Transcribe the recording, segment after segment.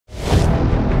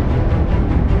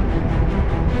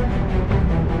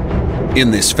In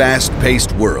this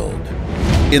fast-paced world,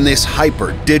 in this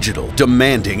hyper-digital,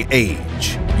 demanding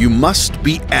age, you must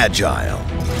be agile.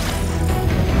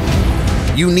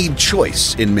 You need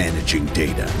choice in managing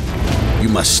data. You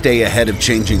must stay ahead of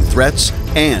changing threats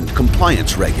and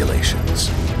compliance regulations.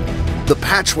 The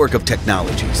patchwork of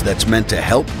technologies that's meant to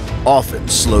help often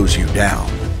slows you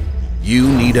down. You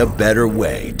need a better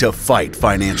way to fight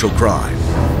financial crime.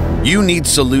 You need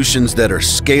solutions that are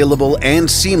scalable and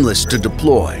seamless to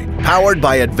deploy, powered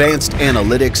by advanced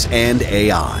analytics and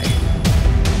AI.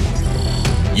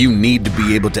 You need to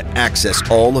be able to access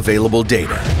all available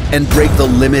data and break the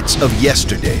limits of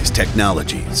yesterday's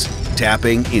technologies,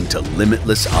 tapping into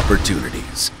limitless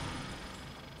opportunities.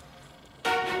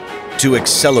 To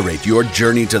accelerate your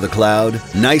journey to the cloud,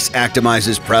 NICE Actimize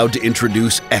is proud to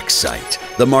introduce X-Sight,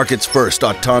 the market's first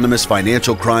autonomous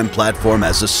financial crime platform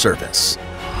as a service.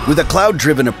 With a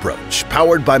cloud-driven approach,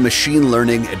 powered by machine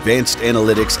learning, advanced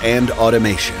analytics, and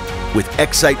automation, with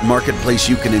X-Sight Marketplace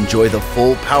you can enjoy the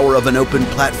full power of an open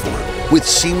platform with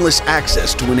seamless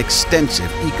access to an extensive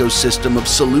ecosystem of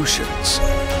solutions.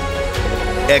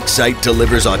 X-Sight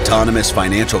delivers autonomous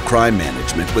financial crime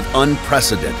management with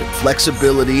unprecedented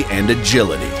flexibility and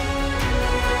agility.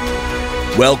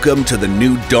 Welcome to the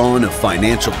new dawn of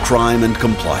financial crime and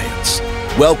compliance.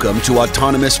 Welcome to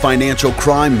autonomous financial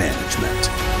crime management.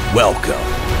 Welcome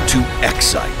to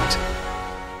X-Sight.